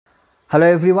Hello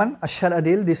everyone, Ashar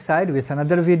Adil this side with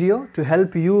another video to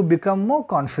help you become more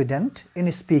confident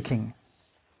in speaking.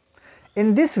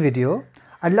 In this video,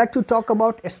 I'd like to talk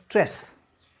about stress.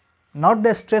 Not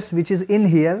the stress which is in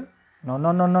here,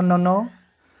 no,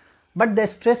 but the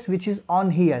stress which is on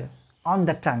here, on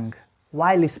the tongue,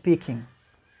 while speaking.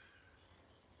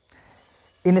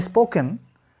 In spoken,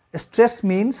 stress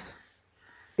means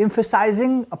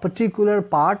emphasizing a particular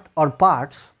part or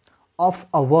parts of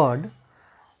a word,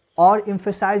 or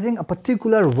emphasizing a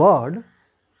particular word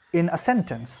in a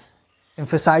sentence.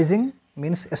 Emphasizing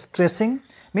means stressing,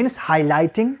 means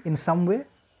highlighting in some way.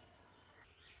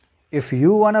 If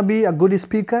you want to be a good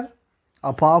speaker,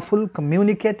 a powerful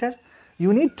communicator,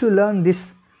 you need to learn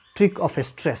this trick of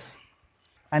stress.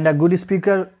 And a good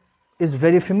speaker is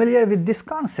very familiar with this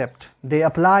concept. They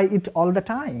apply it all the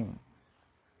time.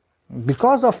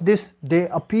 Because of this, they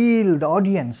appeal the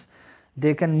audience.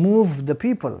 They can move the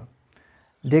people.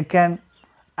 They can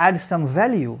add some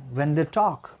value when they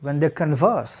talk, when they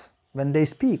converse, when they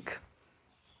speak.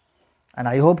 And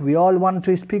I hope we all want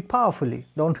to speak powerfully,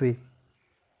 don't we?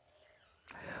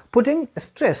 Putting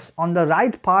stress on the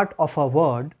right part of a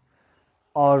word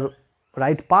or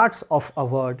right parts of a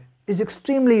word is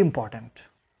extremely important.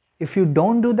 If you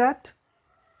don't do that,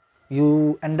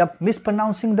 you end up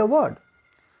mispronouncing the word.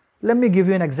 Let me give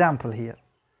you an example here.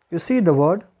 You see the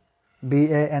word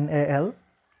B-A-N-A-L.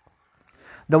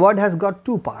 The word has got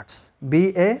two parts,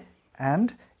 B-A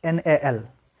and N-A-L.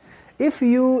 If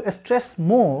you stress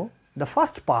more the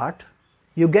first part,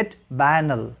 you get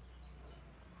banal.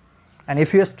 And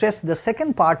if you stress the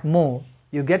second part more,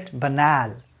 you get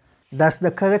banal. That's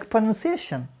the correct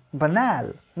pronunciation,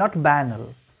 banal, not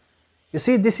banal. You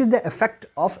see, this is the effect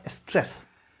of stress.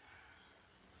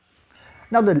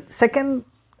 Now the second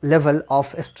level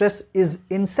of stress is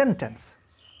in sentence.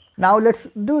 Now let's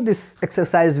do this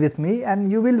exercise with me and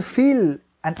you will feel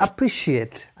and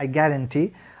appreciate, I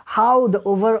guarantee, how the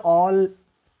overall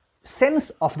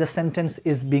sense of the sentence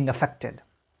is being affected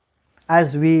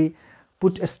as we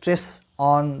put a stress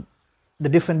on the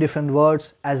different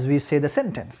words as we say the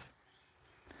sentence.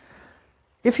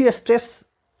 If you stress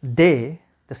they,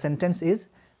 the sentence is,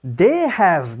 they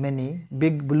have many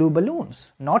big blue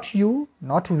balloons. Not you,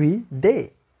 not we,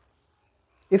 they.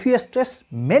 If you stress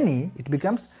many, it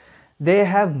becomes, they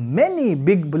have many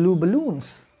big blue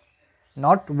balloons.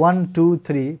 Not 1, 2,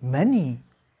 3, many.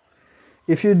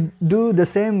 If you do the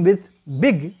same with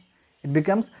big, it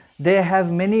becomes, they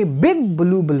have many big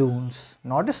blue balloons,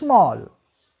 not small.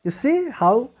 You see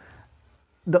how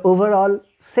the overall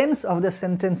sense of the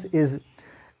sentence is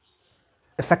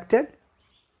affected?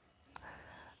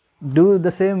 Do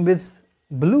the same with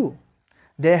blue.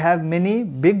 They have many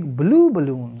big blue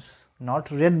balloons, not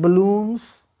red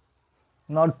balloons,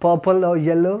 not purple or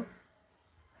yellow.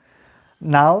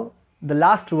 Now the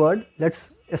last word,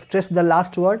 let's stress the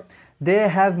last word. They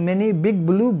have many big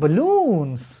blue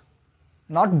balloons,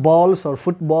 not balls or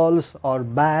footballs or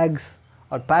bags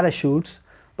or parachutes,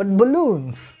 but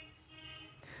balloons.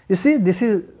 You see, this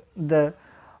is the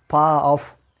power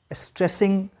of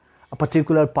stressing a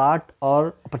particular part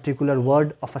or a particular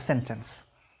word of a sentence.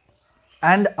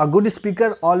 And a good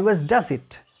speaker always does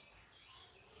it.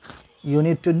 You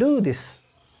need to do this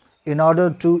in order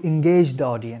to engage the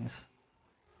audience.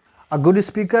 A good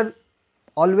speaker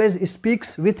always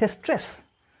speaks with a stress.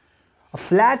 A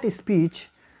flat speech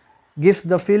gives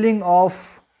the feeling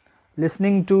of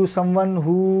listening to someone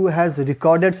who has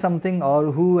recorded something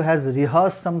or who has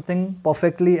rehearsed something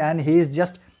perfectly and he is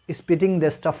just spitting the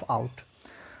stuff out.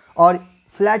 Or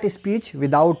flat speech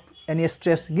without any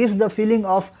stress gives the feeling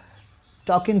of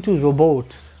talking to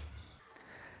robots.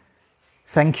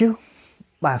 Thank you.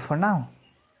 Bye for now.